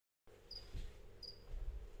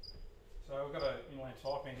we've got an inland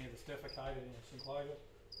taipan here that's defecated in its enclosure.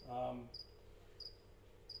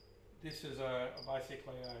 This is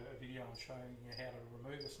basically a video on showing you how to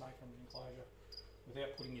remove a snake from an enclosure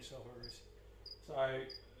without putting yourself at risk. So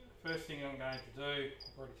first thing I'm going to do,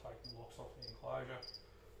 I've already taken the locks off the enclosure.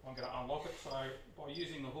 I'm going to unlock it. So by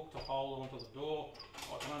using the hook to hold onto the door,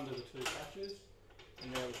 I can undo the two catches and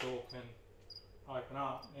now the door can open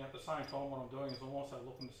up. Now at the same time what I'm doing is I'm also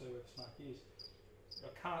looking to see where the snake is. I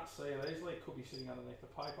can't see it easily, it could be sitting underneath the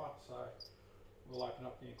paper, so we'll open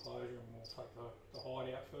up the enclosure and we'll take the hide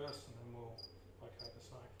out first and then we'll locate the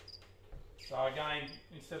snake. So again,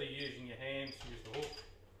 instead of using your hands, use the hook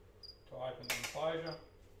to open the enclosure.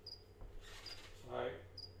 So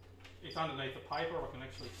it's underneath the paper, I can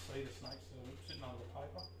actually see the snake sitting under the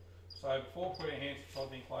paper. So before putting our hands inside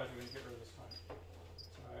the enclosure, we're going to get rid of the snake.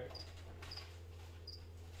 So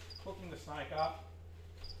hooking the snake up,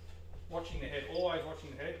 watching the head, always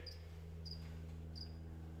watching the head.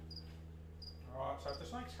 Alright, so if the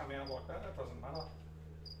snakes come out like that, that doesn't matter.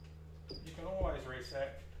 You can always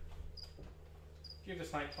reset. Give the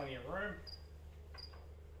snake plenty of room.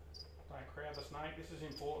 Don't crowd the snake. This is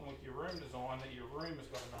important with your room design, that your room has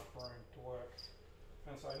got enough room to work.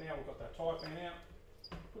 And so now we've got that taipan out,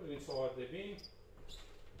 put it inside the bin.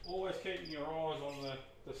 Always keeping your eyes on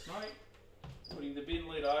the snake, putting the bin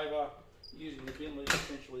lid over, using the bin lid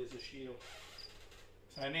essentially as a shield.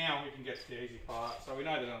 So now we can get to the easy part. So we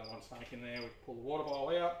know there's only one snake in there. We pull the water bowl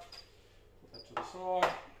out, put that to the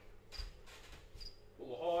side, pull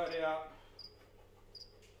the hide out,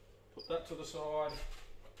 put that to the side,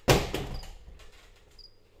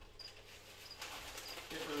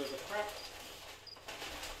 get rid of the crap.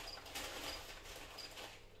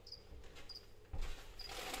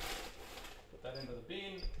 Put that into the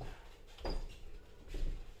bin.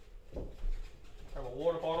 Have a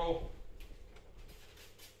water bottle.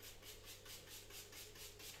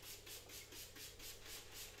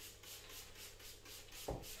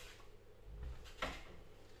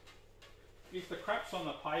 If the crap's on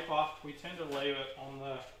the paper, we tend to leave it on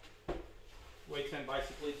the, we tend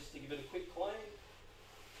basically just to give it a quick clean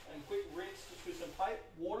and quick rinse just with some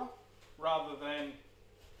water, rather than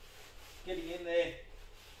getting in there,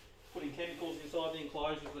 putting chemicals inside the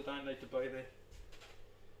enclosures that don't need to be there.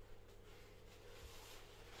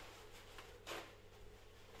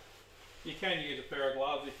 You can use a pair of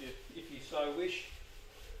gloves if you so wish.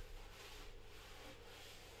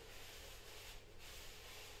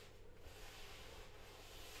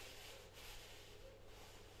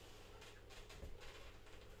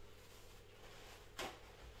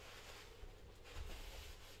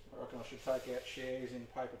 I reckon I should take out shares in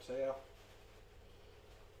paper towel.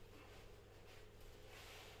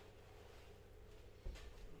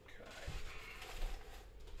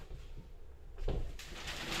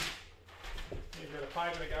 You've got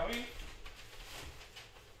a paper to go in.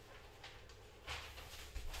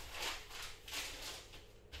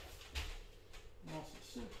 Nice and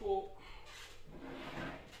simple.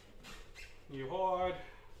 You hide.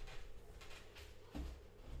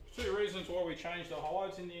 Two reasons why we change the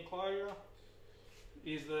hides in the enclosure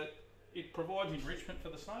is that it provides enrichment for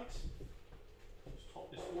the snakes. Just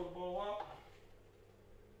top this water bottle up.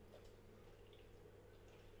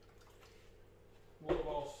 Water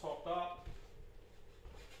bowl's topped up.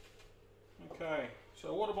 Okay,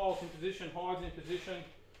 so water bowl's in position, hides in position.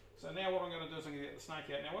 So now what I'm going to do is I'm going to get the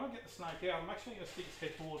snake out. Now when I get the snake out, I'm actually going to stick its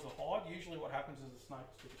head towards the hide. Usually what happens is the snake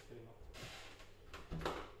will stick its head in the hide.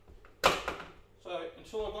 So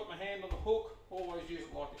until I've got my hand on the hook, always use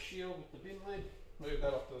it like a shield with the bin lid. Move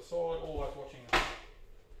that off to the side, always watching the snake.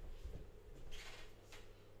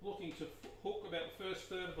 Looking to hook about the first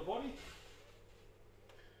third of the body.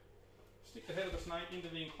 Stick the head of the snake into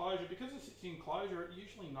the enclosure. Because it's its enclosure, it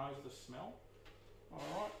usually knows the smell.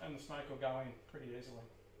 Alright, and the snake will go in pretty easily.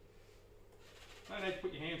 No need to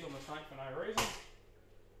put your hands on the snake for no reason.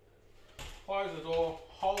 Close the door,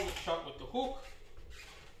 hold it shut with the hook.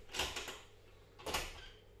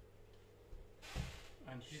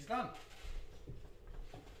 And she's done.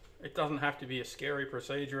 It doesn't have to be a scary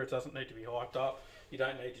procedure, it doesn't need to be hyped up. You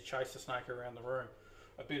don't need to chase the snake around the room.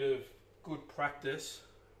 A bit of good practice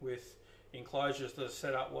with enclosures that are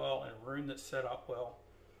set up well and a room that's set up well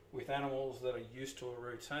with animals that are used to a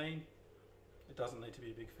routine. It doesn't need to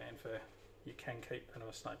be a big fanfare. You can keep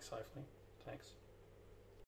venomous snakes safely. Thanks.